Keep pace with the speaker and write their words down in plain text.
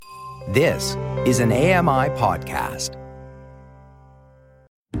This is an AMI podcast.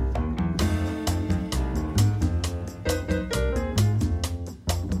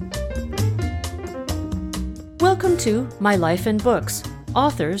 Welcome to My Life in Books,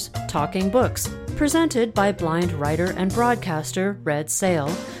 Authors Talking Books, presented by blind writer and broadcaster Red Sale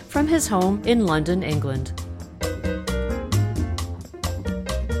from his home in London, England.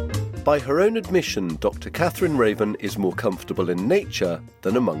 By her own admission, Dr. Catherine Raven is more comfortable in nature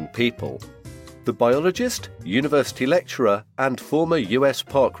than among people. The biologist, university lecturer, and former US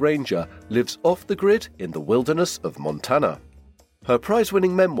park ranger lives off the grid in the wilderness of Montana. Her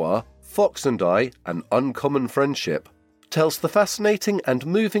prize-winning memoir, Fox and I, An Uncommon Friendship, tells the fascinating and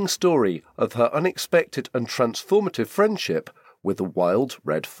moving story of her unexpected and transformative friendship with a wild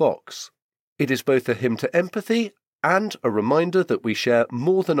red fox. It is both a hymn to empathy and a reminder that we share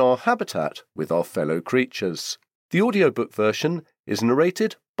more than our habitat with our fellow creatures. The audiobook version is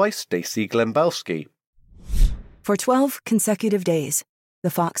narrated by Stacey Glembowski. For 12 consecutive days,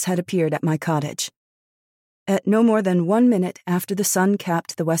 the fox had appeared at my cottage. At no more than 1 minute after the sun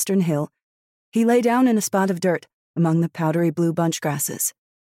capped the western hill, he lay down in a spot of dirt among the powdery blue bunch grasses.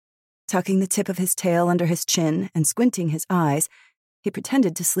 Tucking the tip of his tail under his chin and squinting his eyes, he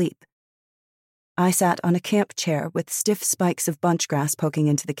pretended to sleep. I sat on a camp chair with stiff spikes of bunch grass poking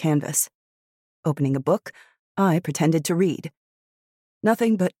into the canvas. Opening a book, I pretended to read.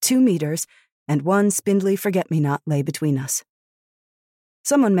 Nothing but 2 meters and one spindly forget-me-not lay between us.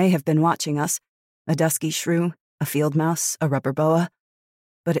 Someone may have been watching us, a dusky shrew, a field mouse, a rubber boa,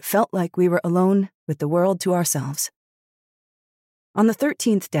 but it felt like we were alone with the world to ourselves. On the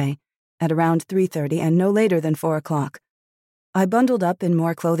 13th day, at around 3:30 and no later than 4 o'clock, I bundled up in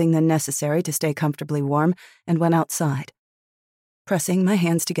more clothing than necessary to stay comfortably warm and went outside. Pressing my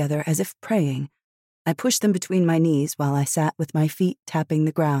hands together as if praying, I pushed them between my knees while I sat with my feet tapping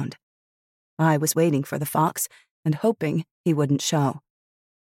the ground. I was waiting for the fox and hoping he wouldn't show.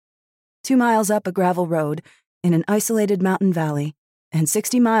 2 miles up a gravel road, in an isolated mountain valley, and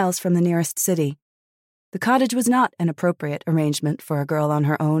 60 miles from the nearest city, the cottage was not an appropriate arrangement for a girl on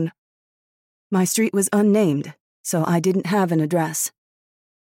her own. My street was unnamed, so I didn't have an address.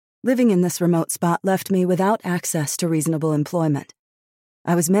 Living in this remote spot left me without access to reasonable employment.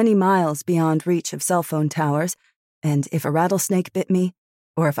 I was many miles beyond reach of cell phone towers, and if a rattlesnake bit me,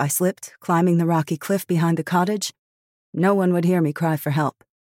 or if I slipped climbing the rocky cliff behind the cottage, no one would hear me cry for help.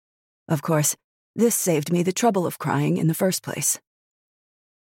 Of course, this saved me the trouble of crying in the first place.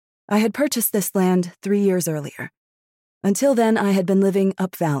 I had purchased this land 3 years earlier. Until then, I had been living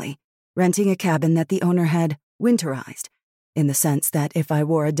up valley, renting a cabin that the owner had winterized, in the sense that if I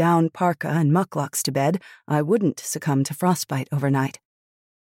wore a down parka and mucklucks to bed, I wouldn't succumb to frostbite overnight.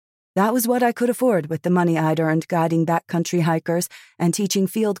 That was what I could afford with the money I'd earned guiding backcountry hikers and teaching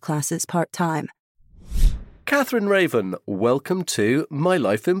field classes part-time. Catherine Raven, welcome to My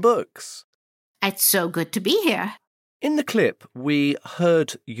Life in Books. It's so good to be here. In the clip, we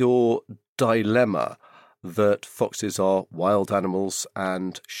heard your dilemma that foxes are wild animals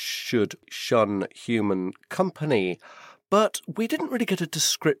and should shun human company, but we didn't really get a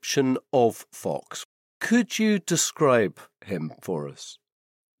description of Fox. Could you describe him for us?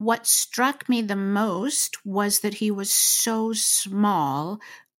 What struck me the most was that he was so small.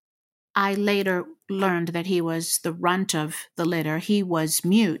 I later learned that he was the runt of the litter. He was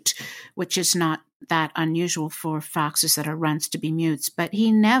mute, which is not that unusual for foxes that are runts to be mutes, but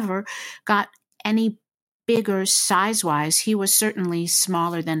he never got any bigger size-wise. He was certainly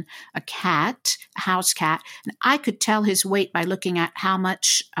smaller than a cat, a house cat, and I could tell his weight by looking at how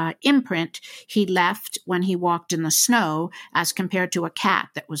much imprint he left when he walked in the snow as compared to a cat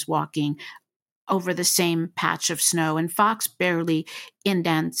that was walking over the same patch of snow. And Fox barely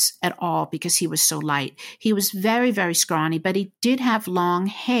indents at all because he was so light. He was very, very scrawny, but he did have long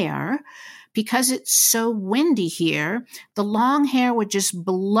hair. Because it's so windy here, the long hair would just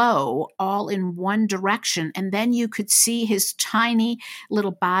blow all in one direction, and then you could see his tiny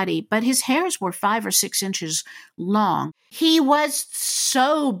little body. But his hairs were 5 or 6 inches long. He was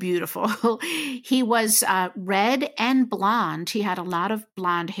so beautiful. He was red and blonde. He had a lot of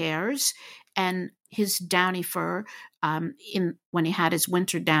blonde hairs, and his downy fur when he had his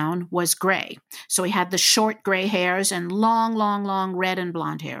winter down was gray. So he had the short gray hairs and long, long, long red and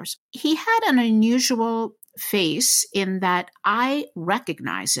blonde hairs. He had an unusual face in that I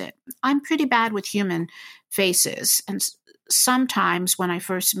recognize it. I'm pretty bad with human faces. And sometimes when I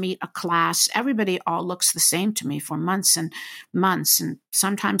first meet a class, everybody all looks the same to me for months and months. And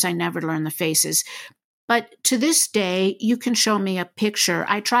sometimes I never learn the faces. But to this day, you can show me a picture.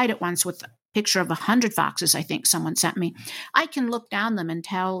 I tried it once with picture of 100 foxes, I think someone sent me, I can look down them and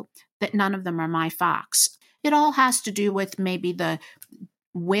tell that none of them are my fox. It all has to do with maybe the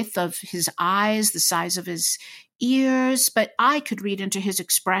width of his eyes, the size of his ears, but I could read into his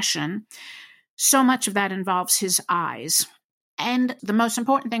expression. So much of that involves his eyes. And the most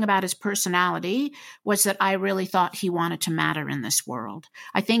important thing about his personality was that I really thought he wanted to matter in this world.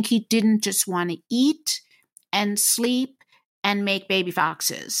 I think he didn't just want to eat and sleep and make baby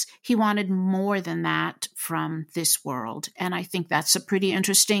foxes. He wanted more than that from this world. And I think that's a pretty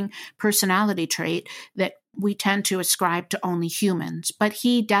interesting personality trait that we tend to ascribe to only humans. But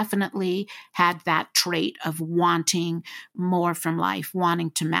he definitely had that trait of wanting more from life,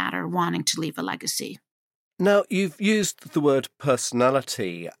 wanting to matter, wanting to leave a legacy. Now, you've used the word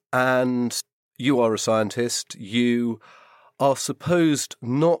personality, and you are a scientist. You are supposed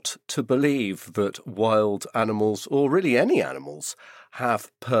not to believe that wild animals, or really any animals, have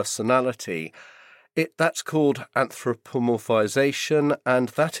personality. That's called anthropomorphization, and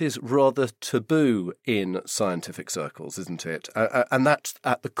that is rather taboo in scientific circles, isn't it? And that's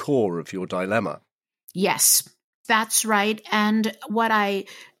at the core of your dilemma. Yes, that's right. And what I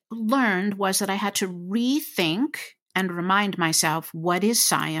learned was that I had to rethink and remind myself, what is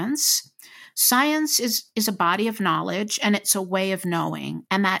science? Science is a body of knowledge, and it's a way of knowing.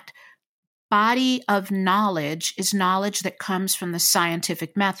 And that body of knowledge is knowledge that comes from the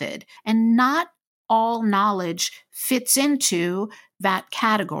scientific method. And not all knowledge fits into that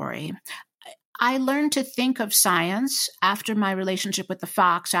category. I learned to think of science after my relationship with the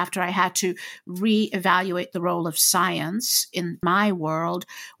fox, after I had to reevaluate the role of science in my world,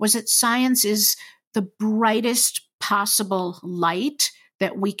 was that science is the brightest possible light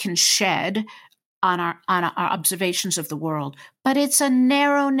that we can shed on our observations of the world. But it's a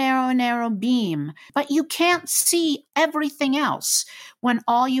narrow beam. But you can't see everything else when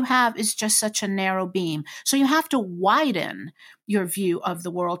all you have is just such a narrow beam. So you have to widen your view of the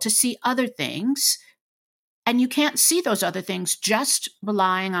world to see other things. And you can't see those other things just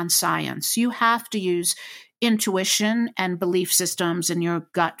relying on science. You have to use intuition and belief systems and your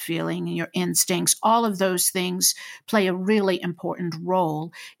gut feeling and your instincts. All of those things play a really important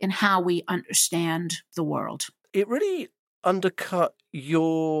role in how we understand the world. It really undercut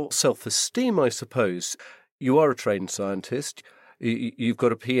your self-esteem, I suppose. You are a trained scientist. You've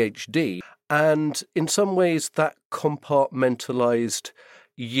got a PhD. And in some ways that compartmentalized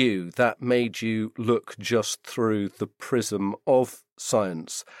you, that made you look just through the prism of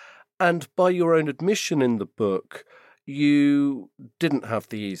science. And by your own admission in the book, you didn't have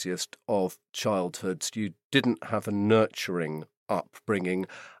the easiest of childhoods. You didn't have a nurturing upbringing.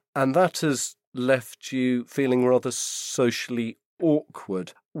 And that has left you feeling rather socially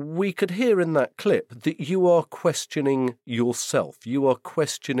awkward. We could hear in that clip that you are questioning yourself. You are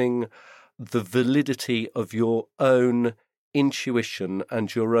questioning the validity of your own intuition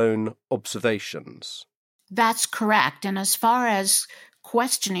and your own observations. That's correct. And as far as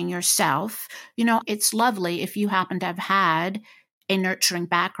questioning yourself, it's lovely if you happen to have had a nurturing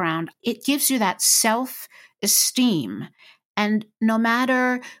background. It gives you that self-esteem. And no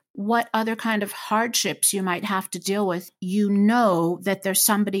matter what other kind of hardships you might have to deal with, you know that there's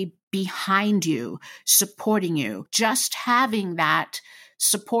somebody behind you, supporting you. Just having that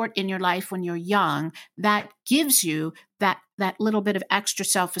support in your life when you're young, that gives you that little bit of extra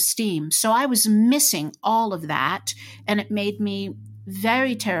self-esteem. So I was missing all of that, and it made me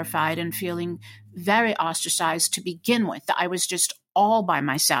very terrified and feeling very ostracized to begin with. I was just all by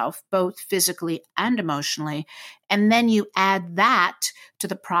myself, both physically and emotionally. And then you add that to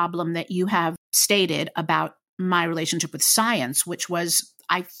the problem that you have stated about my relationship with science, which was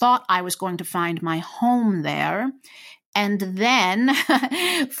I thought I was going to find my home there. And then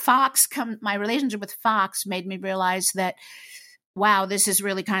my relationship with Fox made me realize that, wow, this is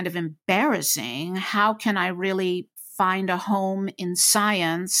really kind of embarrassing. How can I really find a home in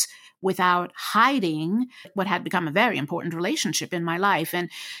science without hiding what had become a very important relationship in my life? And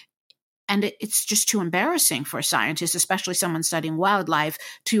it's just too embarrassing for a scientist, especially someone studying wildlife,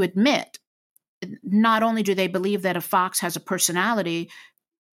 to admit not only do they believe that a fox has a personality,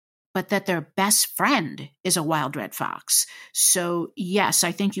 but that their best friend is a wild red fox. So yes,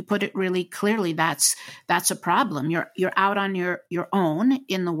 I think you put it really clearly. That's a problem. You're out on your own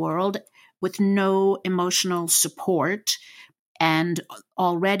in the world with no emotional support, and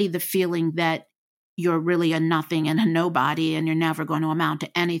already the feeling that you're really a nothing and a nobody and you're never going to amount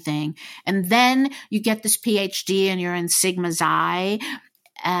to anything. And then you get this PhD and you're in Sigma Xi,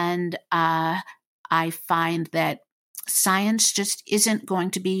 and I find that science just isn't going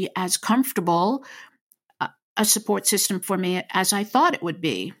to be as comfortable a support system for me as I thought it would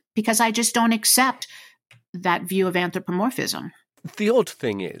be. because I just don't accept that view of anthropomorphism. The odd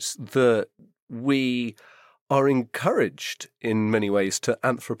thing is that we are encouraged in many ways to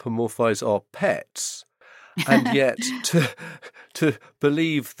anthropomorphize our pets, and yet to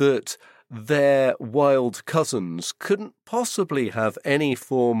believe that their wild cousins couldn't possibly have any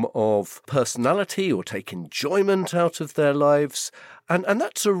form of personality or take enjoyment out of their lives. And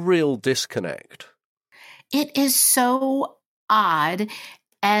that's a real disconnect. It is so odd.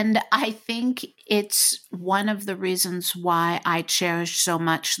 And I think it's one of the reasons why I cherish so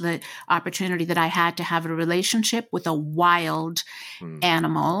much the opportunity that I had to have a relationship with a wild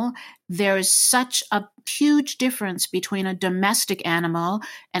animal. There is such a huge difference between a domestic animal,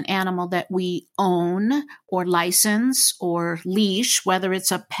 an animal that we own or license or leash, whether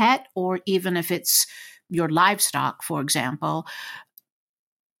it's a pet or even if it's your livestock, for example.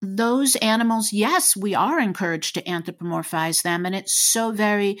 Those animals, yes, we are encouraged to anthropomorphize them, and it's so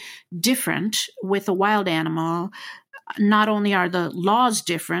very different with a wild animal. Not only are the laws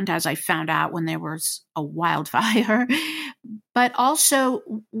different, as I found out when there was a wildfire, but also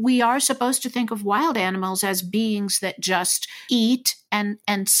we are supposed to think of wild animals as beings that just eat and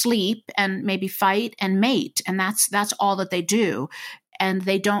sleep and maybe fight and mate, and that's all that they do. And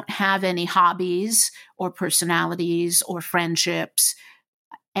they don't have any hobbies or personalities or friendships.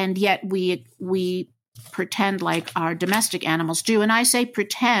 And yet we pretend like our domestic animals do. And I say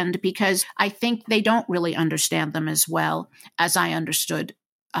pretend because I think they don't really understand them as well as I understood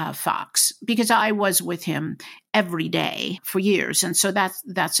Fox, because I was with him every day for years. And so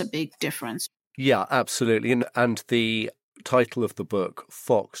that's a big difference. Yeah, absolutely. And the title of the book,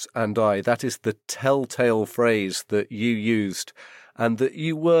 Fox and I, that is the telltale phrase that you used and that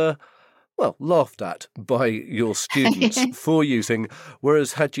you were laughed at by your students for using,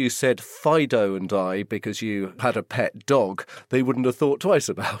 whereas had you said Fido and I because you had a pet dog, they wouldn't have thought twice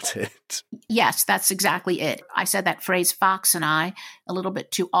about it. Yes, that's exactly it. I said that phrase Fox and I a little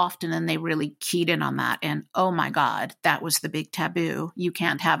bit too often, and they really keyed in on that. And oh my God, that was the big taboo. You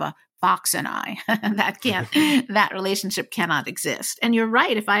can't have a Fox and I. That relationship cannot exist. And you're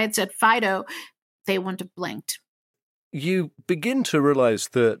right. If I had said Fido, they wouldn't have blinked. You begin to realize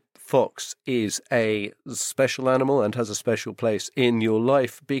that Fox is a special animal and has a special place in your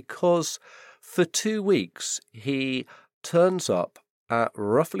life because for 2 weeks he turns up at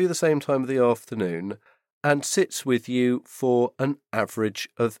roughly the same time of the afternoon and sits with you for an average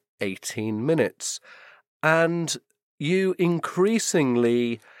of 18 minutes. And you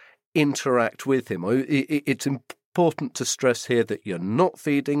increasingly interact with him. It's important to stress here that you're not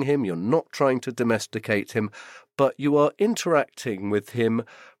feeding him, you're not trying to domesticate him, but you are interacting with him,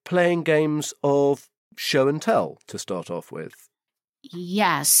 playing games of show and tell to start off with.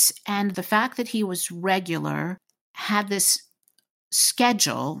 Yes, and the fact that he was regular, had this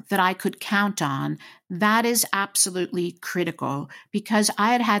schedule that I could count on, that is absolutely critical, because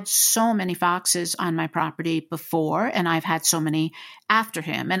I had so many foxes on my property before, and I've had so many after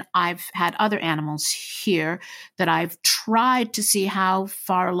him, and I've had other animals here that I've tried to see how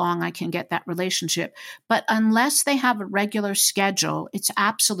far along I can get that relationship. But unless they have a regular schedule, it's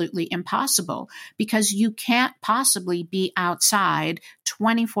absolutely impossible, because you can't possibly be outside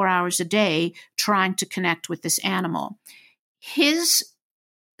 24 hours a day trying to connect with this animal. His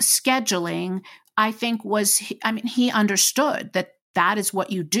scheduling, I think, he understood that is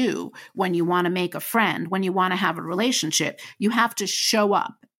what you do when you want to make a friend, when you want to have a relationship. You have to show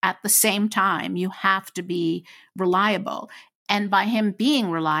up at the same time. You have to be reliable. And by him being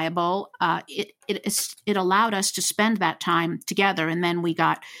reliable, it allowed us to spend that time together. And then we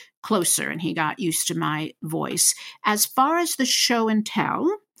got closer and he got used to my voice. As far as the show and tell,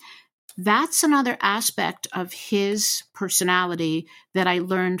 that's another aspect of his personality that I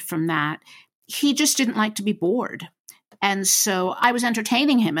learned from that. He just didn't like to be bored. And so I was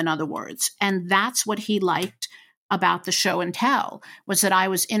entertaining him, in other words. And that's what he liked about the show and tell, was that I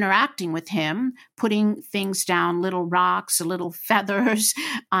was interacting with him, putting things down, little rocks, little feathers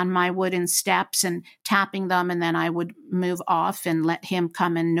on my wooden steps and tapping them. And then I would move off and let him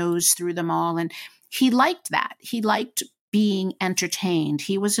come and nose through them all. And he liked that. He liked being entertained.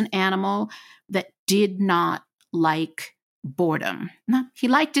 He was an animal that did not like boredom. No, he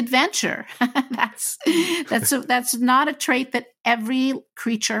liked adventure. That's not a trait that every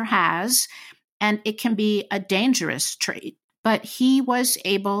creature has, and it can be a dangerous trait. But he was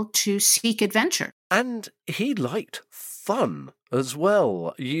able to seek adventure. And he liked fun as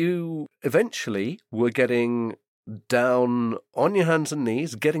well. You eventually were getting down on your hands and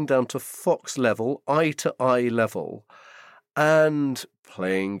knees, getting down to Fox level, eye-to-eye level, and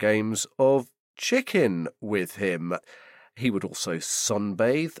playing games of chicken with him. He would also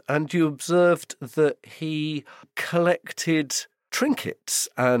sunbathe, and you observed that he collected trinkets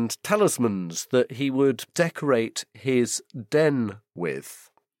and talismans that he would decorate his den with.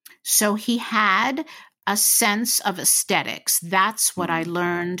 So he had a sense of aesthetics. That's what I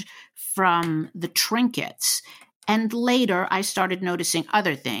learned from the trinkets. And later, I started noticing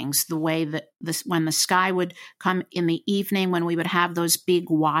other things, the way that when the sky would come in the evening, when we would have those big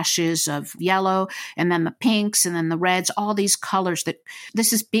washes of yellow, and then the pinks, and then the reds, all these colors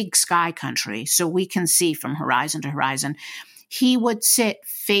this is big sky country, so we can see from horizon to horizon. He would sit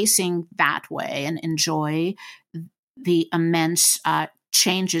facing that way and enjoy the immense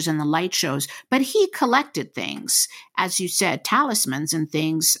changes in the light shows. But he collected things, as you said, talismans and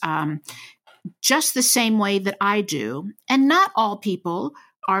things, just the same way that I do. And not all people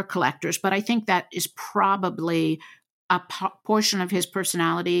are collectors, but I think that is probably a portion of his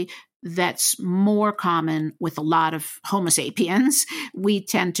personality that's more common with a lot of Homo sapiens. We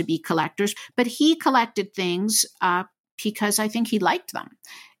tend to be collectors, but he collected things because I think he liked them.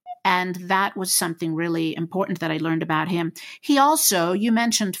 And that was something really important that I learned about him. He also, you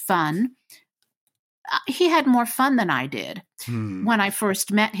mentioned fun. He had more fun than I did when I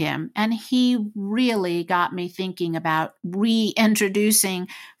first met him. And he really got me thinking about reintroducing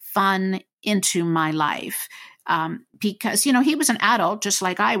fun into my life. Because, he was an adult just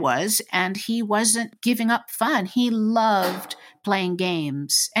like I was, and he wasn't giving up fun. He loved playing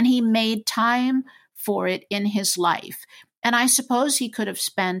games, and he made time for it in his life. And I suppose he could have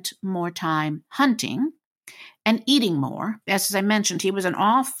spent more time hunting and eating more. As I mentioned, he was an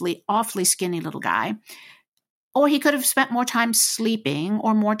awfully, awfully skinny little guy. Or he could have spent more time sleeping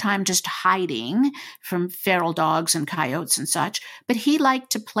or more time just hiding from feral dogs and coyotes and such. But he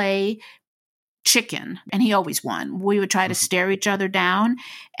liked to play chicken, and he always won. We would try to stare each other down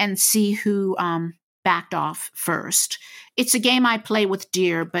and see who backed off first. It's a game I play with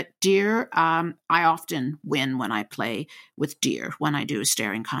deer, but deer, I often win when I play with deer, when I do a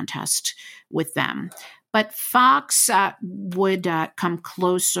staring contest with them. But fox would come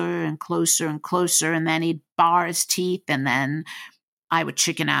closer and closer and closer, and then he'd bar his teeth, and then I would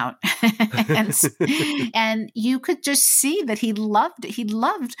chicken out. and you could just see that he loved it. He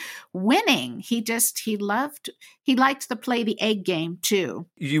loved winning. He liked to play the egg game too.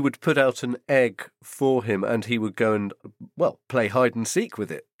 You would put out an egg for him, and he would go and, play hide and seek with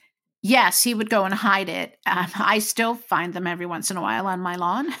it. Yes, he would go and hide it. I still find them every once in a while on my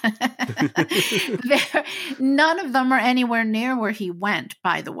lawn. None of them are anywhere near where he went,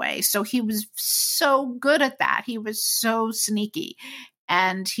 by the way. So he was so good at that. He was so sneaky.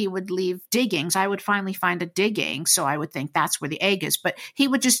 And he would leave diggings. I would finally find a digging, so I would think that's where the egg is. But he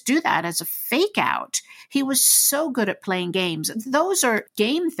would just do that as a fake out. He was so good at playing games. Those are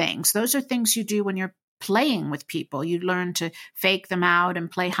game things. Those are things you do when you're playing with people. You learn to fake them out and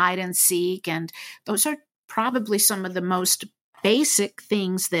play hide and seek. And those are probably some of the most basic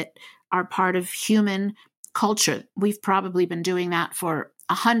things that are part of human culture. We've probably been doing that for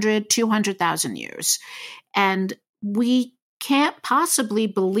 100, 200,000 years. And we can't possibly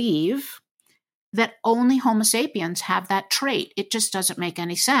believe that only Homo sapiens have that trait. It just doesn't make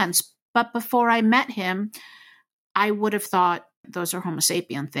any sense. But before I met him, I would have thought those are Homo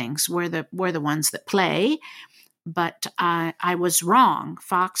sapien things. We're the ones that play, but I was wrong.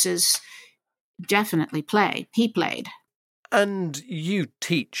 Foxes definitely play. He played. And you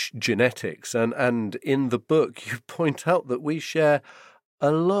teach genetics, and in the book you point out that we share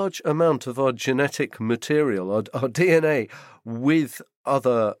a large amount of our genetic material, our DNA, with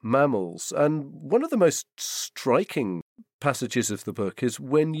other mammals. And one of the most striking passages of the book is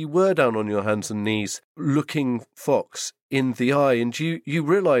when you were down on your hands and knees looking Fox in the eye, and you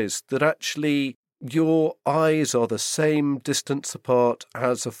realise that actually your eyes are the same distance apart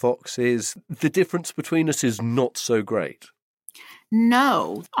as a fox is. The difference between us is not so great.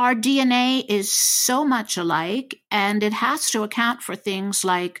 No, our DNA is so much alike, and it has to account for things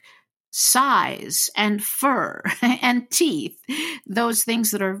like size and fur and teeth, those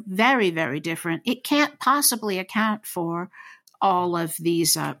things that are very, very different. It can't possibly account for all of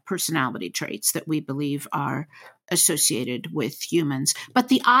these personality traits that we believe are associated with humans. But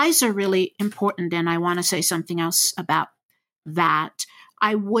the eyes are really important, and I want to say something else about that.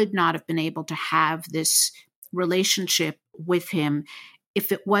 I would not have been able to have this relationship with him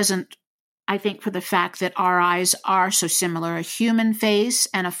if it wasn't, I think, for the fact that our eyes are so similar, a human face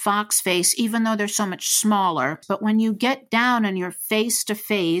and a fox face, even though they're so much smaller. But when you get down and you're face to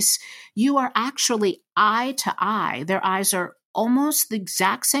face, you are actually eye to eye. Their eyes are almost the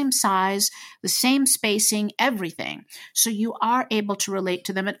exact same size, the same spacing, everything. So you are able to relate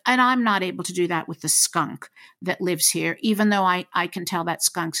to them. And I'm not able to do that with the skunk that lives here, even though I can tell that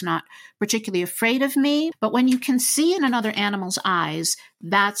skunk's not particularly afraid of me. But when you can see in another animal's eyes,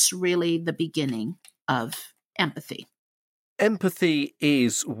 that's really the beginning of empathy. Empathy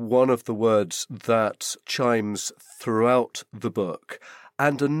is one of the words that chimes throughout the book.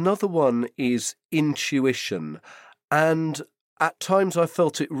 And another one is intuition. And at times I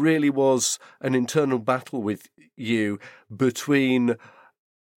felt it really was an internal battle with you between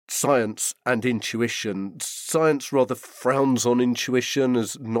science and intuition. Science rather frowns on intuition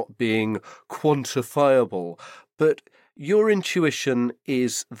as not being quantifiable. But your intuition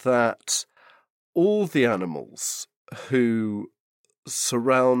is that all the animals who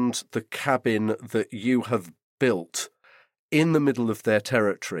surround the cabin that you have built in the middle of their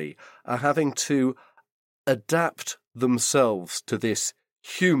territory are having to adapt themselves to this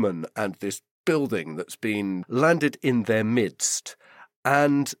human and this building that's been landed in their midst.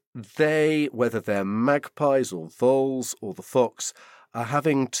 And they, whether they're magpies or voles or the fox, are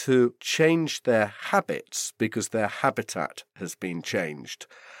having to change their habits because their habitat has been changed.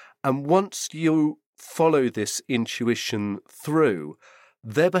 And once you follow this intuition through,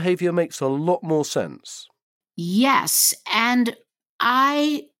 their behaviour makes a lot more sense. Yes, and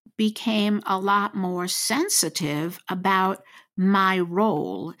I became a lot more sensitive about my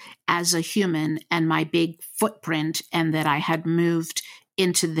role as a human and my big footprint, and that I had moved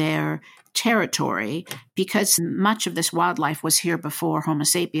into their territory because much of this wildlife was here before Homo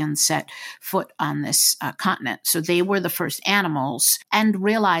sapiens set foot on this continent. So they were the first animals, and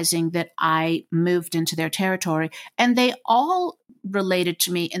realizing that I moved into their territory, and they all related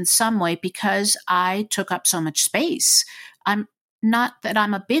to me in some way because I took up so much space. I'm not that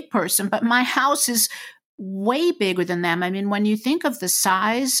I'm a big person, but my house is way bigger than them. I mean, when you think of the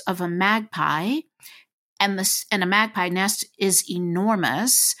size of a magpie, and a magpie nest is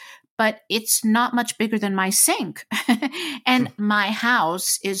enormous, but it's not much bigger than my sink. And my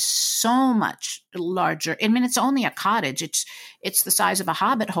house is so much larger. I mean, it's only a cottage. It's the size of a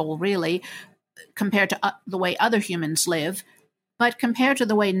hobbit hole, really, compared to the way other humans live. But compared to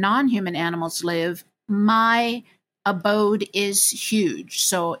the way non-human animals live, my abode is huge.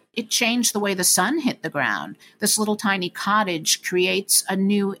 So it changed the way the sun hit the ground. This little tiny cottage creates a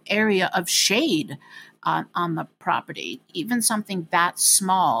new area of shade on the property. Even something that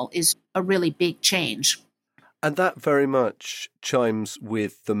small is a really big change. And that very much chimes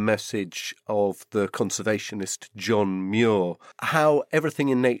with the message of the conservationist John Muir, how everything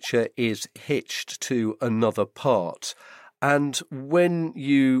in nature is hitched to another part. And when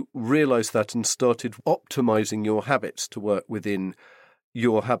you realised that and started optimising your habits to work within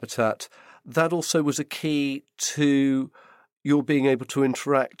your habitat, that also was a key to your being able to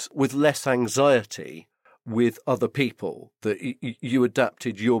interact with less anxiety with other people, that you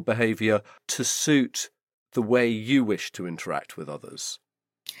adapted your behaviour to suit the way you wish to interact with others.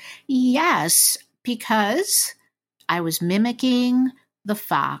 Yes, because I was mimicking the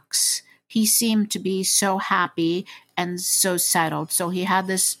fox. He seemed to be so happy and so settled. So he had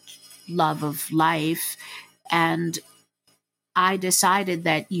this love of life. And I decided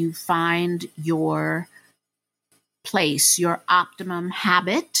that you find your place, your optimum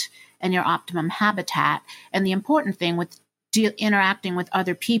habit and your optimum habitat. And the important thing with interacting with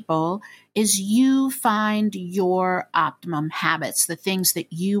other people is you find your optimum habits, the things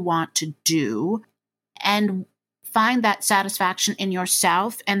that you want to do, and find that satisfaction in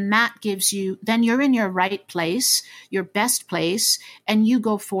yourself. And that gives you, then you're in your right place, your best place, and you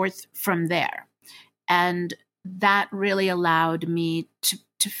go forth from there. And that really allowed me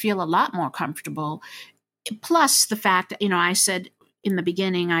to feel a lot more comfortable. Plus the fact that, I said in the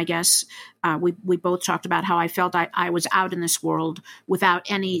beginning, I guess, we both talked about how I felt I was out in this world without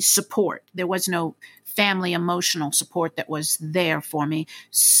any support. There was no family emotional support that was there for me.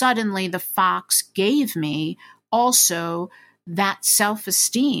 Suddenly the fox gave me also that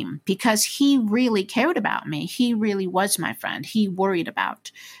self-esteem because he really cared about me. He really was my friend. He worried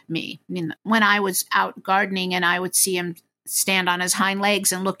about me. I mean, when I was out gardening and I would see him stand on his hind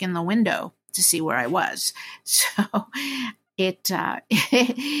legs and look in the window to see where I was. So it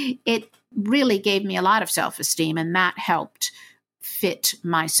really gave me a lot of self-esteem, and that helped fit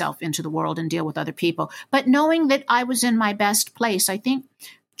myself into the world and deal with other people. But knowing that I was in my best place, I think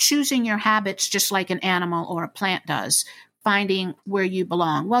choosing your habits just like an animal or a plant does, finding where you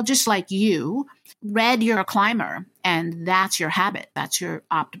belong. Well, just like you, Red, you're a climber, and that's your habit. That's your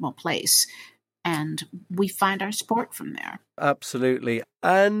optimal place. And we find our sport from there. Absolutely.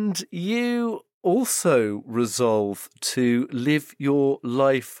 And you also resolve to live your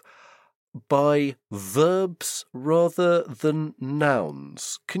life by verbs rather than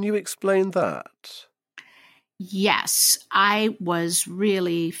nouns. Can you explain that? Yes, I was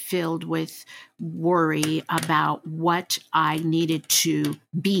really filled with worry about what I needed to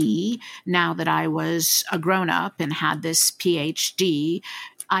be now that I was a grown-up and had this PhD.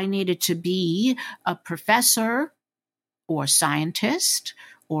 I needed to be a professor or scientist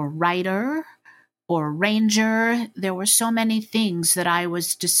or writer or ranger. There were so many things that I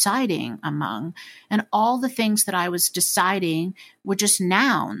was deciding among, and all the things that I was deciding were just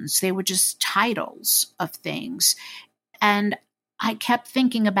nouns. They were just titles of things. And I kept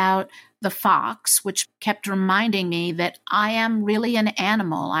thinking about the fox, which kept reminding me that I am really an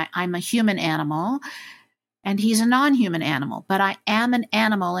animal. I'm a human animal, and he's a non-human animal, but I am an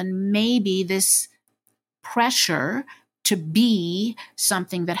animal, and maybe this pressure to be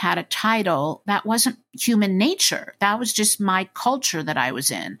something that had a title, that wasn't human nature. That was just my culture that I was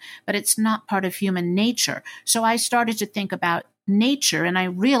in, but it's not part of human nature. So I started to think about nature, and I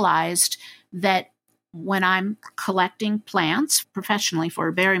realized that when I'm collecting plants professionally for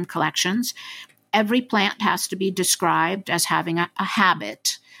herbarium collections, every plant has to be described as having a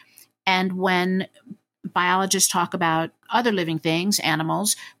habit. And when biologists talk about other living things,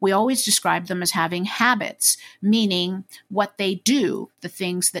 animals, we always describe them as having habits, meaning what they do, the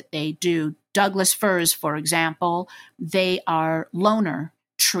things that they do. Douglas firs, for example, they are loner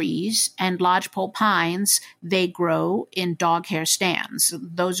trees, and lodgepole pines, they grow in dog hair stands.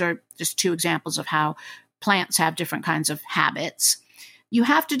 Those are just two examples of how plants have different kinds of habits. You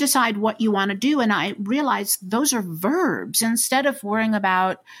have to decide what you want to do, and I realized those are verbs. Instead of worrying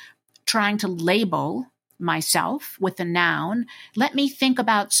about trying to label myself with a noun, let me think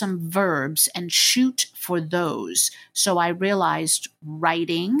about some verbs and shoot for those. So I realized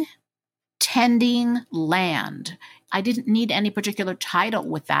writing, tending land. I didn't need any particular title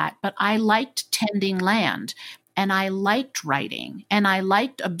with that, but I liked tending land, and I liked writing, and I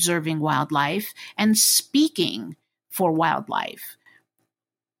liked observing wildlife and speaking for wildlife.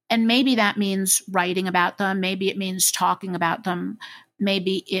 And maybe that means writing about them. Maybe it means talking about them.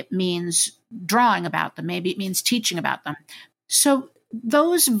 Maybe it means drawing about them. Maybe it means teaching about them. So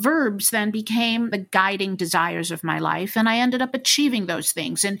those verbs then became the guiding desires of my life, and I ended up achieving those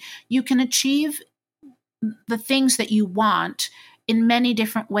things. And you can achieve the things that you want in many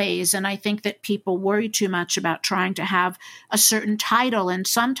different ways. And I think that people worry too much about trying to have a certain title, and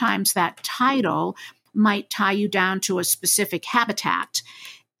sometimes that title might tie you down to a specific habitat.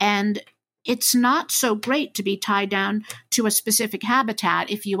 And it's not so great to be tied down to a specific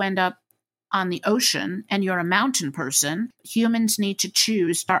habitat if you end up on the ocean and you're a mountain person. Humans need to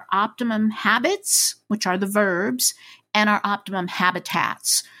choose our optimum habits, which are the verbs, and our optimum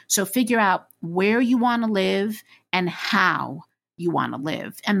habitats. So figure out where you want to live and how you want to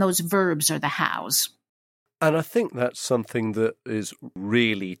live. And those verbs are the hows. And I think that's something that is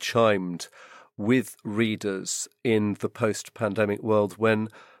really chimed with readers in the post-pandemic world, when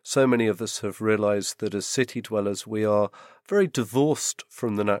so many of us have realised that as city dwellers we are very divorced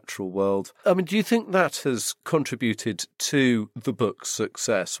from the natural world. I mean, do you think that has contributed to the book's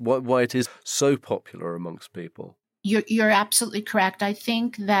success, why it is so popular amongst people? You're absolutely correct. I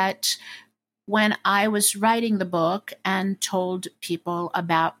think that when I was writing the book and told people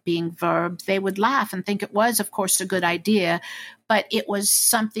about being verbed, they would laugh and think it was, of course, a good idea, but it was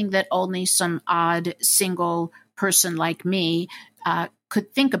something that only some odd single person like me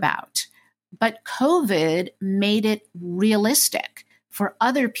could think about. But COVID made it realistic for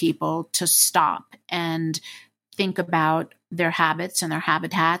other people to stop and think about their habits and their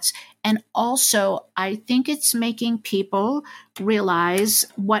habitats. And also, I think it's making people realize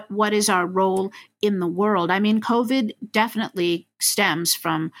what is our role in the world. I mean, COVID definitely stems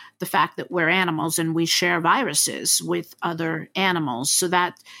from the fact that we're animals and we share viruses with other animals. So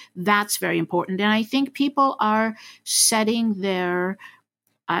that's very important. And I think people are setting their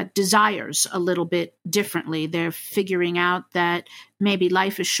desires a little bit differently. They're figuring out that maybe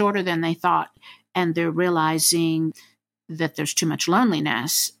life is shorter than they thought, and they're realizing that there's too much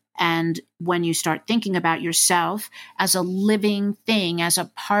loneliness. And when you start thinking about yourself as a living thing, as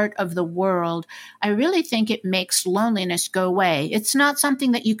a part of the world, I really think it makes loneliness go away. It's not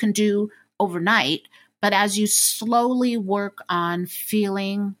something that you can do overnight, but as you slowly work on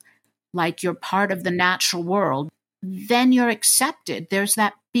feeling like you're part of the natural world, then you're accepted. There's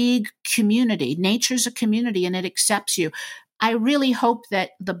that big community. Nature's a community, and it accepts you. I really hope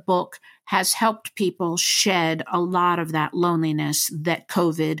that the book has helped people shed a lot of that loneliness that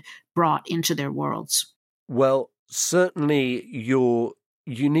COVID brought into their worlds. Well, certainly your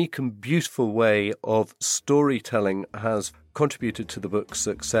unique and beautiful way of storytelling has contributed to the book's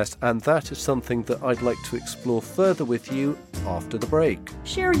success, and that is something that I'd like to explore further with you after the break.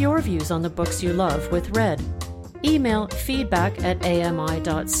 Share your views on the books you love with Red. Email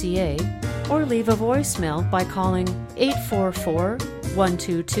feedback@ami.ca or leave a voicemail by calling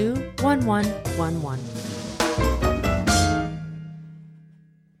 844-122-1111.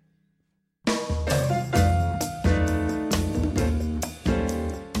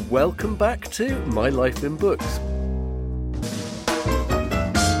 Welcome back to My Life in Books.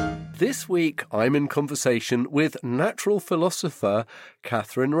 This week, I'm in conversation with natural philosopher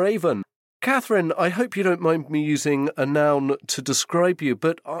Catherine Raven. Catherine, I hope you don't mind me using a noun to describe you,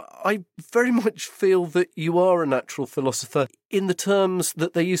 but I very much feel that you are a natural philosopher in the terms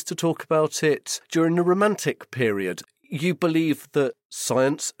that they used to talk about it during the Romantic period. You believe that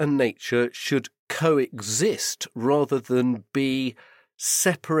science and nature should coexist rather than be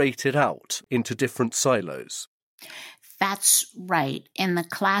separated out into different silos. That's right. In the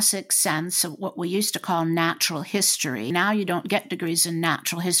classic sense of what we used to call natural history. Now you don't get degrees in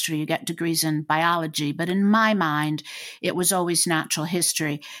natural history, you get degrees in biology. But in my mind, it was always natural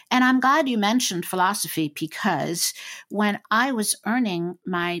history. And I'm glad you mentioned philosophy because when I was earning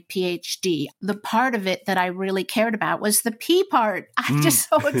my PhD, the part of it that I really cared about was the P part. I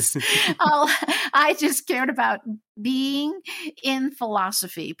just cared about being in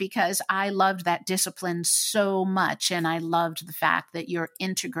philosophy because I loved that discipline so much. And I loved the fact that you're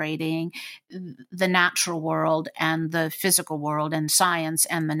integrating the natural world and the physical world and science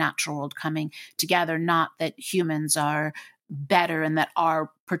and the natural world coming together, not that humans are better and that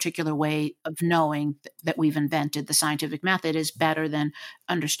our particular way of knowing that we've invented, the scientific method, is better than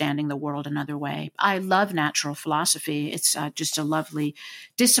understanding the world another way. I love natural philosophy. It's just a lovely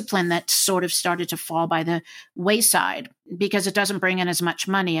discipline that sort of started to fall by the wayside because it doesn't bring in as much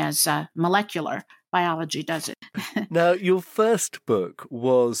money as molecular biology does it. Now, your first book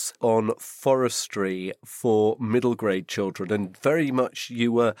was on forestry for middle grade children, and very much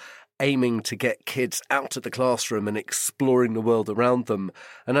you were aiming to get kids out of the classroom and exploring the world around them.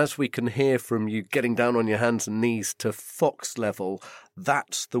 And as we can hear from you getting down on your hands and knees to fox level,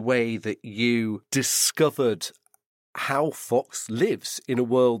 that's the way that you discovered how Fox lives in a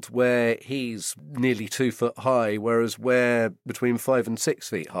world where he's nearly 2 foot high, whereas we're between 5 and 6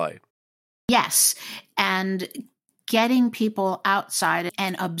 feet high. Yes. And getting people outside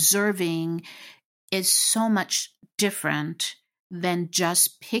and observing is so much different than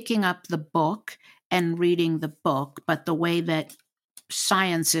just picking up the book and reading the book. But the way that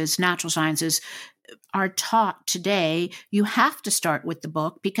sciences, natural sciences, are taught today, you have to start with the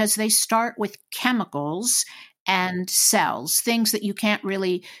book because they start with chemicals and cells, things that you can't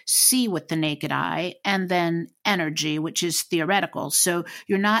really see with the naked eye, and then energy, which is theoretical. So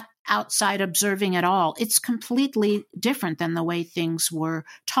you're not outside observing at all. It's completely different than the way things were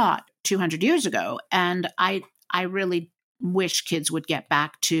taught 200 years ago. And I really wish kids would get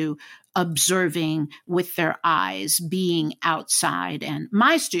back to observing with their eyes, being outside. And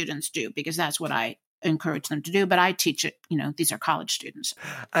my students do, because that's what I encourage them to do. But I teach it, these are college students.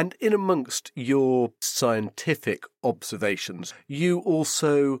 And in amongst your scientific observations, you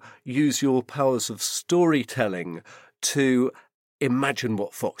also use your powers of storytelling to imagine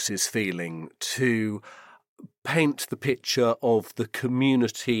what Fox is feeling, to paint the picture of the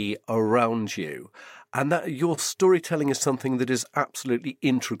community around you. And that your storytelling is something that is absolutely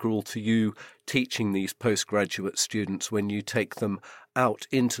integral to you teaching these postgraduate students when you take them out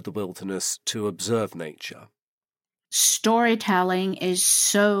into the wilderness to observe nature. Storytelling is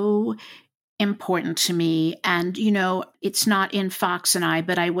so important to me. And, it's not in Fox and I,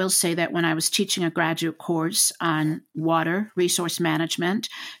 but I will say that when I was teaching a graduate course on water resource management,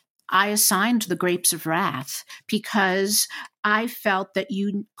 I assigned the Grapes of Wrath because I felt that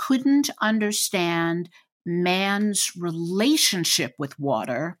you couldn't understand man's relationship with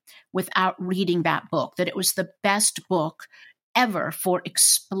water without reading that book, that it was the best book ever for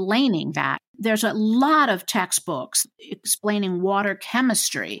explaining that. There's a lot of textbooks explaining water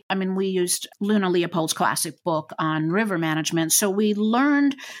chemistry. I mean, we used Luna Leopold's classic book on river management. So we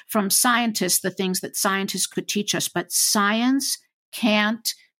learned from scientists the things that scientists could teach us, but science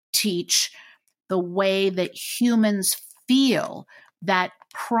can't teach the way that humans feel, that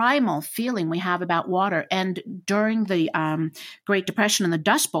primal feeling we have about water. And during the Great Depression and the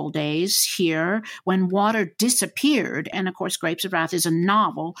Dust Bowl days here, when water disappeared, and of course, Grapes of Wrath is a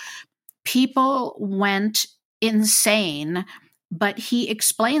novel, people went insane. But he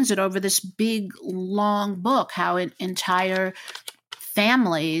explains it over this big, long book, how entire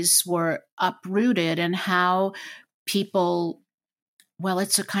families were uprooted and how people well,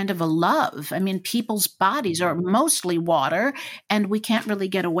 it's a kind of a love. I mean, people's bodies are mostly water, and we can't really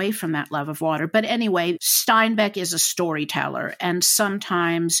get away from that love of water. But anyway, Steinbeck is a storyteller, and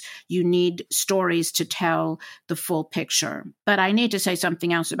sometimes you need stories to tell the full picture. But I need to say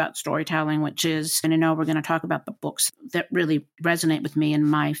something else about storytelling, which is, and I know we're going to talk about the books that really resonate with me and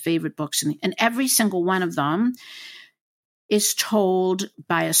my favorite books, and every single one of them is told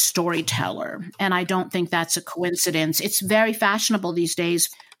by a storyteller. And I don't think that's a coincidence. It's very fashionable these days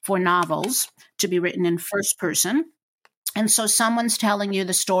for novels to be written in first person. And so someone's telling you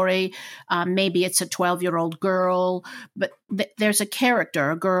the story. Maybe it's a 12-year-old girl, but there's a character,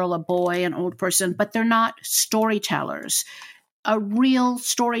 a girl, a boy, an old person, but they're not storytellers. A real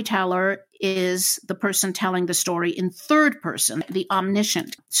storyteller is the person telling the story in third person, the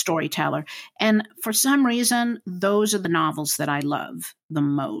omniscient storyteller. And for some reason, those are the novels that I love the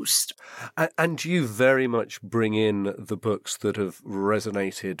most. And you very much bring in the books that have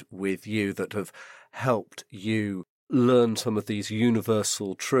resonated with you, that have helped you learn some of these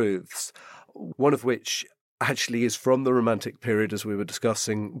universal truths, one of which actually is from the Romantic period, as we were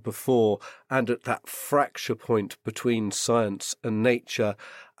discussing before, and at that fracture point between science and nature.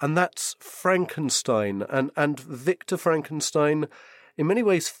 And that's Frankenstein. And Victor Frankenstein, in many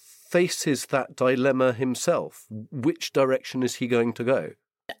ways, faces that dilemma himself. Which direction is he going to go?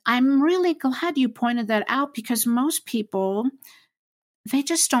 I'm really glad you pointed that out, because most people, they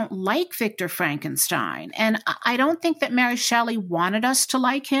just don't like Victor Frankenstein. And I don't think that Mary Shelley wanted us to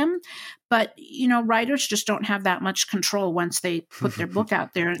like him, but, you know, writers just don't have that much control once they put their book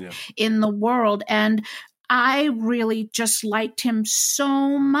out there in the world. And I really just liked him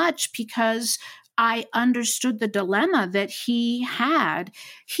so much because I understood the dilemma that he had.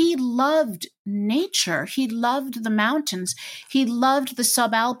 He loved nature. He loved the mountains. He loved the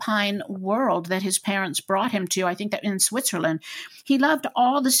subalpine world that his parents brought him to. I think that in Switzerland, he loved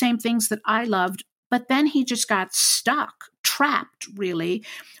all the same things that I loved, but then he just got stuck, trapped really,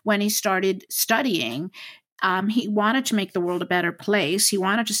 when he started studying. He wanted to make the world a better place. He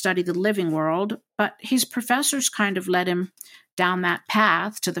wanted to study the living world, but his professors kind of led him down that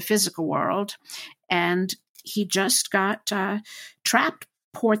path to the physical world, and he just got trapped,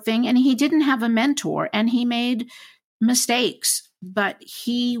 poor thing, and he didn't have a mentor, and he made mistakes, but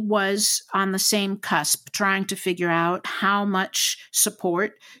he was on the same cusp, trying to figure out how much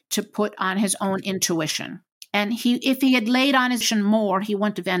support to put on his own intuition. And if he had laid on his intuition more, he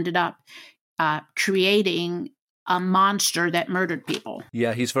wouldn't have ended up creating a monster that murdered people.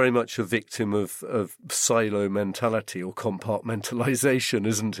 Yeah, he's very much a victim of silo mentality or compartmentalization,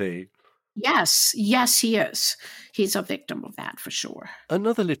 isn't he? Yes, he is. He's a victim of that for sure.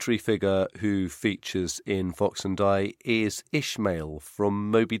 Another literary figure who features in Fox and I is Ishmael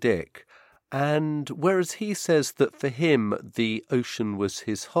from Moby Dick. And whereas he says that for him the ocean was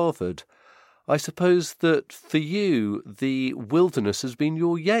his Harvard, I suppose that for you the wilderness has been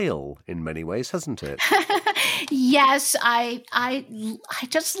your Yale in many ways, hasn't it? Yes, I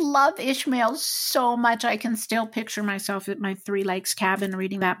just love Ishmael so much. I can still picture myself at my Three Lakes cabin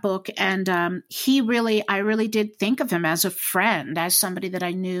reading that book. And I really did think of him as a friend, as somebody that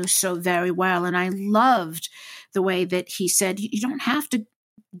I knew so very well. And I loved the way that he said, you don't have to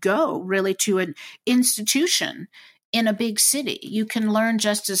go really to an institution in a big city. You can learn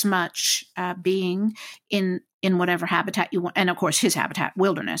just as much being in whatever habitat you want. And of course, his habitat,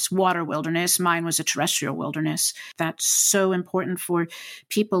 wilderness, water wilderness. Mine was a terrestrial wilderness. That's so important for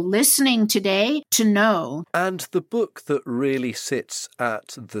people listening today to know. And the book that really sits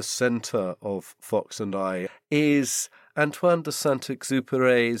at the centre of Fox and I is Antoine de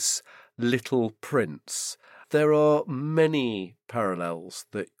Saint-Exupéry's Little Prince. There are many parallels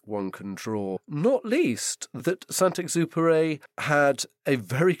that one can draw, not least that Saint-Exupéry had a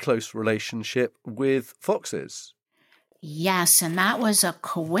very close relationship with foxes. Yes, and that was a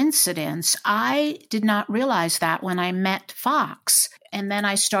coincidence. I did not realize that when I met Fox. And then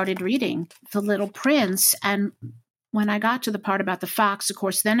I started reading The Little Prince. And when I got to the part about the fox, of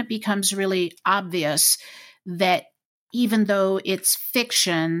course, then it becomes really obvious that even though it's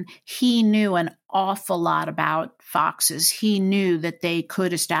fiction, he knew an awful lot about foxes. He knew that they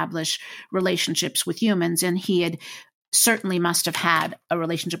could establish relationships with humans, and he had certainly must have had a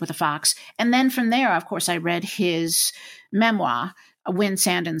relationship with a fox. And then from there, of course, I read his memoir, Wind,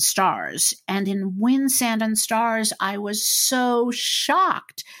 Sand, and Stars. And in Wind, Sand, and Stars, I was so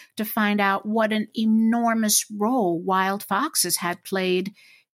shocked to find out what an enormous role wild foxes had played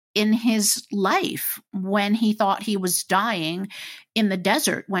in his life when he thought he was dying in the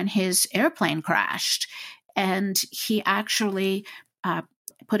desert when his airplane crashed. And he actually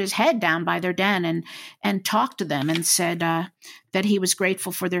put his head down by their den and talked to them and said that he was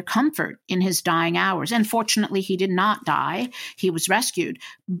grateful for their comfort in his dying hours. And fortunately, he did not die. He was rescued.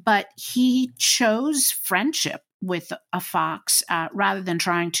 But he chose friendship with a fox rather than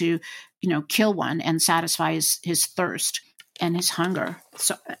trying to, kill one and satisfy his thirst and his hunger.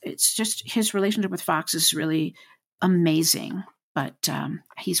 So it's just his relationship with fox is really amazing. But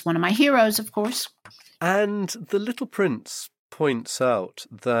he's one of my heroes, of course. And The Little Prince points out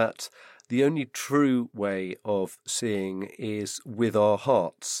that the only true way of seeing is with our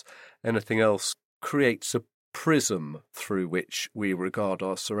hearts. Anything else creates a prism through which we regard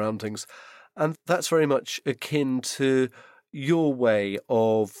our surroundings. And that's very much akin to your way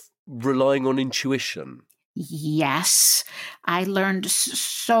of relying on intuition. Yes, I learned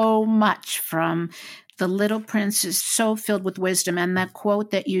so much from The Little Prince. Is so filled with wisdom. And that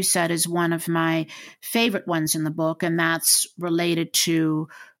quote that you said is one of my favorite ones in the book. And that's related to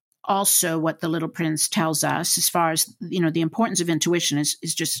also what The Little Prince tells us as far as, the importance of intuition is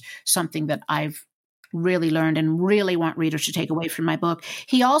just something that I've really learned and really want readers to take away from my book.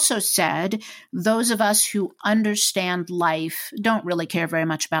 He also said, those of us who understand life don't really care very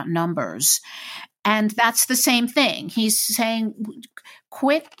much about numbers. And that's the same thing. He's saying,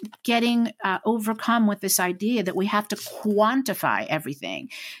 quit getting overcome with this idea that we have to quantify everything,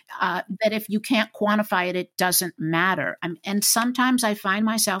 that if you can't quantify it, it doesn't matter. And sometimes I find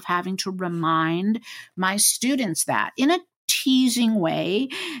myself having to remind my students that in a teasing way,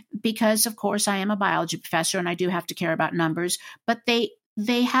 because of course I am a biology professor and I do have to care about numbers, but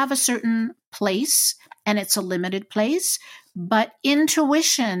they have a certain place and it's a limited place. But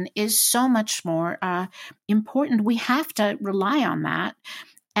intuition is so much more important. We have to rely on that.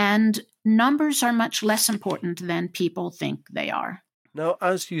 And numbers are much less important than people think they are. Now,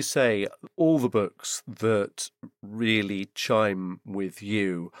 as you say, all the books that really chime with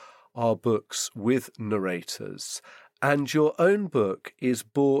you are books with narrators. And your own book is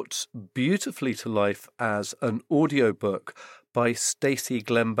brought beautifully to life as an audiobook by Stacey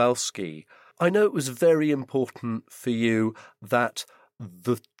Glembalski. I know it was very important for you that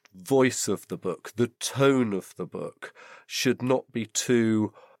the voice of the book, the tone of the book, should not be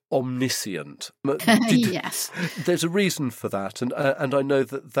too omniscient. Yes. There's a reason for that, and I know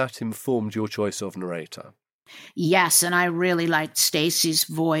that informed your choice of narrator. Yes, and I really liked Stacey's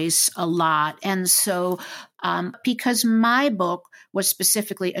voice a lot. And so because my book was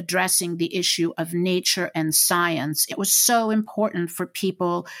specifically addressing the issue of nature and science, it was so important for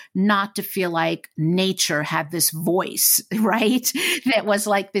people not to feel like nature had this voice, right? That was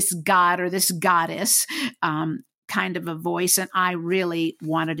like this god or this goddess kind of a voice. And I really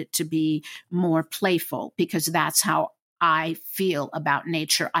wanted it to be more playful because that's how I feel about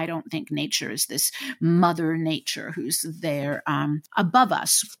nature. I don't think nature is this mother nature who's there above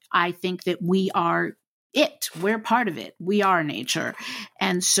us. I think that we are it. We're part of it. We are nature.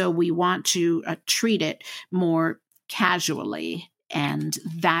 And so we want to treat it more casually. And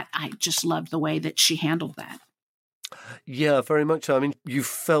that I just loved the way that she handled that. Yeah, very much. I mean, you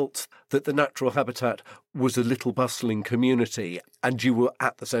felt that the natural habitat was a little bustling community and you were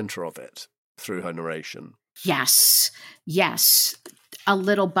at the centre of it through her narration. Yes. A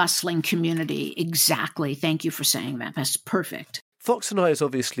little bustling community. Exactly. Thank you for saying that. That's perfect. Fox and I is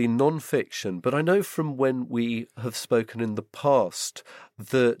obviously non-fiction, but I know from when we have spoken in the past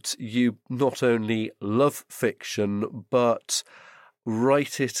that you not only love fiction, but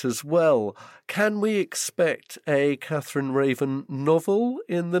write it as well. Can we expect a Catherine Raven novel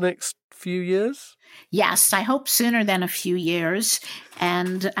in the next few years? Yes, I hope sooner than a few years.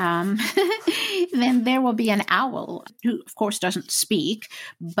 And then there will be an owl who, of course, doesn't speak,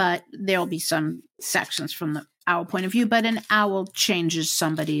 but there will be some sections from the owl point of view. But an owl changes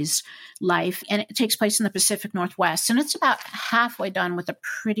somebody's life, and it takes place in the Pacific Northwest. And it's about halfway done with a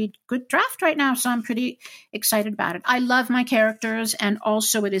pretty good draft right now, so I'm pretty excited about it. I love my characters, and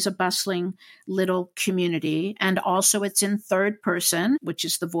also it is a bustling little community. And also it's in third person, which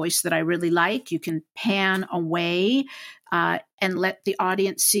is the voice that I really like. You can pan away and let the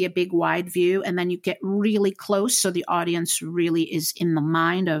audience see a big wide view, and then you get really close so the audience really is in the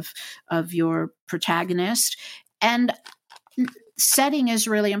mind of your protagonist. And setting is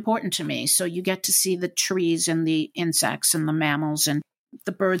really important to me. So you get to see the trees and the insects and the mammals and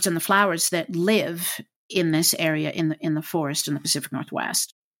the birds and the flowers that live in this area in the forest in the Pacific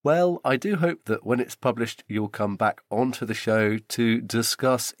Northwest. Well, I do hope that when it's published, you'll come back onto the show to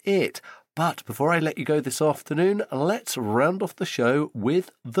discuss it. But before I let you go this afternoon, let's round off the show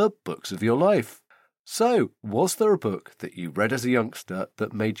with the books of your life. So, was there a book that you read as a youngster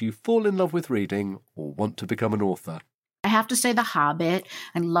that made you fall in love with reading or want to become an author? I have to say The Hobbit.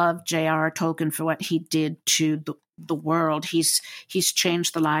 I love J.R.R. Tolkien for what he did to the world. He's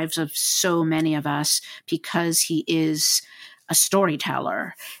changed the lives of so many of us because he is a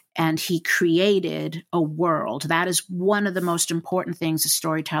storyteller. And he created a world. That is one of the most important things a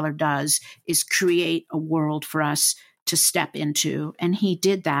storyteller does, is create a world for us to step into. And he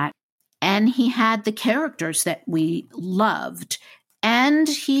did that. And he had the characters that we loved. And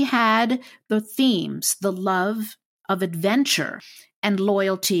he had the themes, the love of adventure and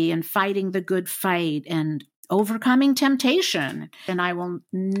loyalty and fighting the good fight and overcoming temptation. And I will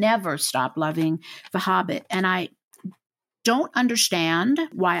never stop loving The Hobbit. And I don't understand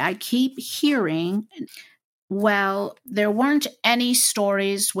why I keep hearing, well, there weren't any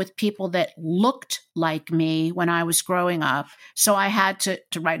stories with people that looked like me when I was growing up, so I had to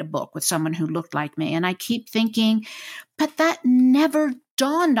write a book with someone who looked like me. And I keep thinking, but that never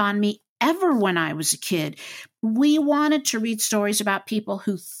dawned on me ever when I was a kid. We wanted to read stories about people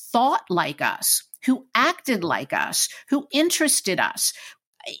who thought like us, who acted like us, who interested us.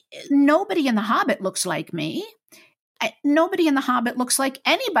 Nobody in The Hobbit looks like me. Nobody in The Hobbit looks like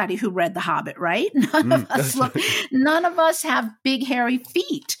anybody who read The Hobbit, right? None of us have big, hairy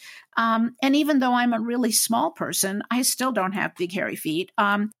feet. And even though I'm a really small person, I still don't have big, hairy feet.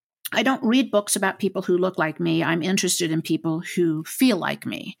 I don't read books about people who look like me. I'm interested in people who feel like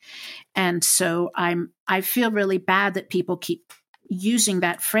me. And so I feel really bad that people keep using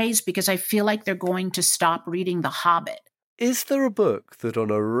that phrase, because I feel like they're going to stop reading The Hobbit. Is there a book that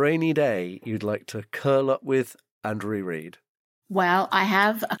on a rainy day you'd like to curl up with and reread? Well, I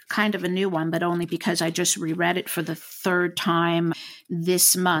have a kind of a new one, but only because I just reread it for the third time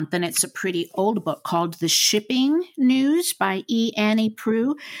this month. And it's a pretty old book called The Shipping News by E. Annie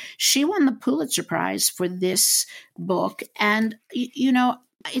Proulx. She won the Pulitzer Prize for this book. And, you know,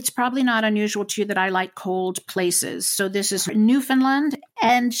 it's probably not unusual to you that I like cold places. So this is Newfoundland,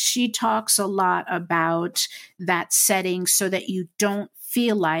 and she talks a lot about that setting so that you don't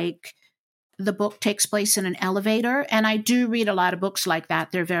feel like the book takes place in an elevator. And I do read a lot of books like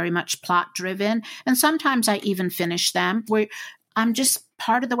that. They're very much plot driven. And sometimes I even finish them where I'm just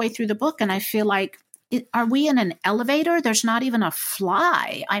part of the way through the book and I feel like, are we in an elevator? There's not even a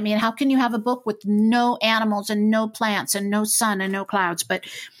fly. I mean, how can you have a book with no animals and no plants and no sun and no clouds? But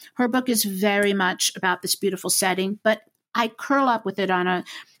her book is very much about this beautiful setting. But I curl up with it on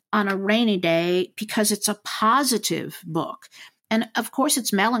a rainy day because it's a positive book. And of course,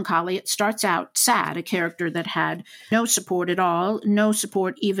 it's melancholy. It starts out sad, a character that had no support at all, no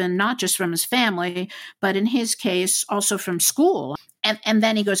support even not just from his family, but in his case, also from school. And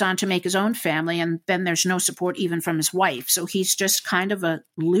then he goes on to make his own family, and then there's no support even from his wife. So he's just kind of a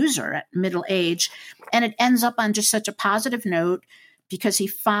loser at middle age. And it ends up on just such a positive note because he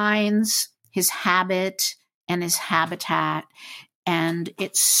finds his habit and his habitat. And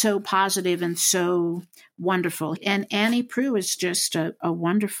it's so positive and so wonderful. And Annie Proulx is just a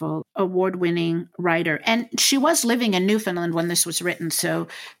wonderful award-winning writer. And she was living in Newfoundland when this was written, so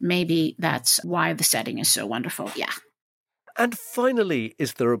maybe that's why the setting is so wonderful. Yeah. And finally,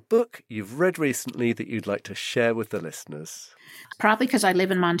 is there a book you've read recently that you'd like to share with the listeners? Probably because I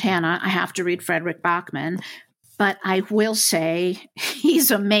live in Montana, I have to read Fredrik Backman. But I will say he's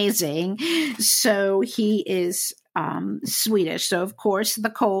amazing. So he is Swedish. So, of course,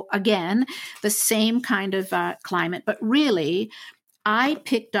 again, the same kind of climate. But really, I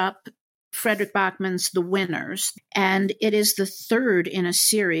picked up Fredrik Backman's The Winners, and it is the third in a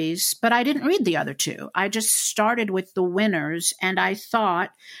series. But I didn't read the other two. I just started with The Winners, and I thought,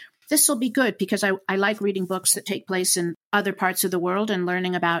 this will be good because I like reading books that take place in other parts of the world and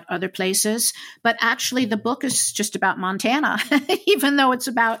learning about other places. But actually, the book is just about Montana, even though it's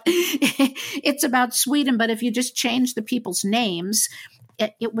about Sweden. But if you just change the people's names,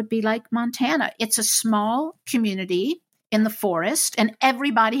 it would be like Montana. It's a small community in the forest, and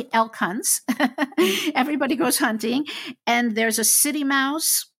everybody elk hunts. Everybody goes hunting, and there's a city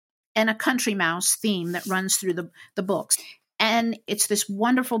mouse and a country mouse theme that runs through the books. And it's this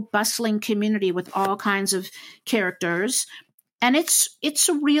wonderful, bustling community with all kinds of characters. And it's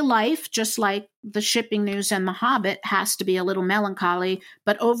a real life, just like The Shipping News and The Hobbit has to be a little melancholy,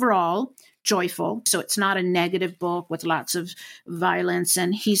 but overall joyful. So it's not a negative book with lots of violence.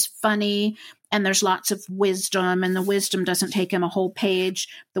 And he's funny, and there's lots of wisdom. And the wisdom doesn't take him a whole page.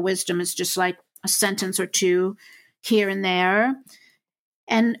 The wisdom is just like a sentence or two here and there.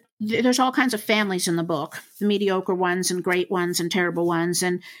 And there's all kinds of families in the book, the mediocre ones and great ones and terrible ones.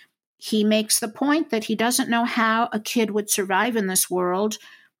 And he makes the point that he doesn't know how a kid would survive in this world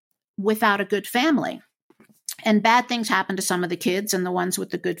without a good family. And bad things happen to some of the kids, and the ones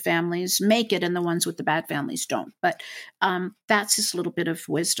with the good families make it, and the ones with the bad families don't. But that's his little bit of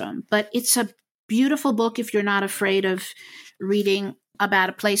wisdom. But it's a beautiful book if you're not afraid of reading about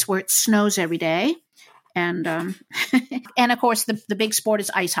a place where it snows every day. And and of course, the big sport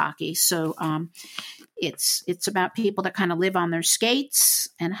is ice hockey. So it's about people that kind of live on their skates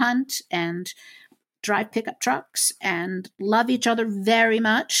and hunt and drive pickup trucks and love each other very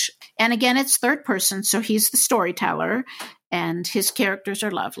much. And again, it's third person, so he's the storyteller, and his characters are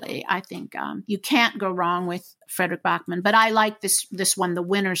lovely. I think you can't go wrong with Fredrik Backman. But I like this one, The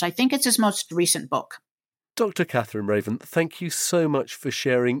Winners. I think it's his most recent book. Dr. Catherine Raven, thank you so much for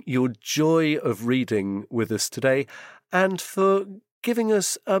sharing your joy of reading with us today and for giving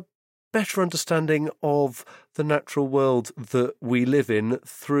us a better understanding of the natural world that we live in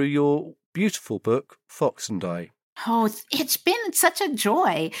through your beautiful book, Fox and I. Oh, it's been such a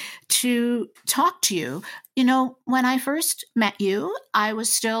joy to talk to you. You know, when I first met you, I was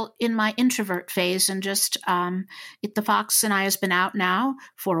still in my introvert phase, and just The Fox and I has been out now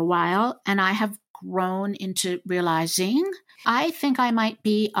for a while, and I have grown into realizing I think I might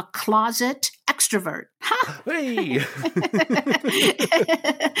be a closet extrovert. Hey!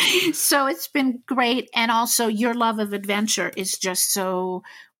 So it's been great. And also your love of adventure is just so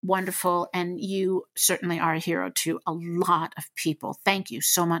wonderful. And you certainly are a hero to a lot of people. Thank you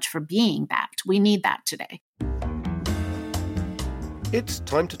so much for being that. We need that today. It's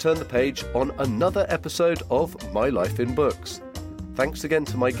time to turn the page on another episode of My Life in Books. Thanks again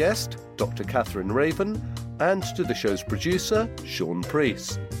to my guest, Dr. Catherine Raven, and to the show's producer, Sean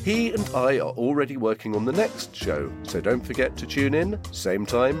Priest. He and I are already working on the next show, so don't forget to tune in, same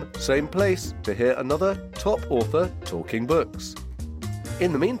time, same place, to hear another top author talking books.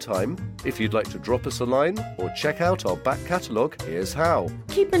 In the meantime, if you'd like to drop us a line or check out our back catalogue, here's how.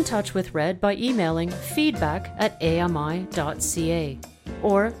 Keep in touch with Red by emailing feedback@ami.ca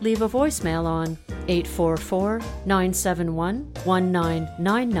or leave a voicemail on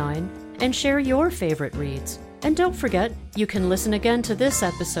 844-971-1999 and share your favorite reads. And don't forget, you can listen again to this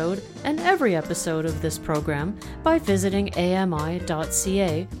episode and every episode of this program by visiting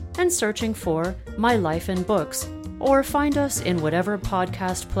ami.ca and searching for My Life in Books, or find us in whatever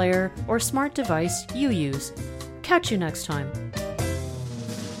podcast player or smart device you use. Catch you next time.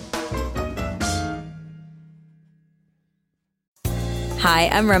 Hi,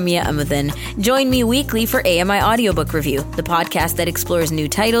 I'm Ramya Amudan. Join me weekly for AMI Audiobook Review, the podcast that explores new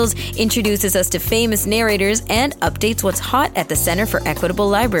titles, introduces us to famous narrators, and updates what's hot at the Center for Equitable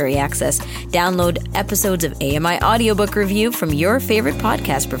Library Access. Download episodes of AMI Audiobook Review from your favorite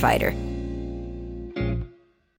podcast provider.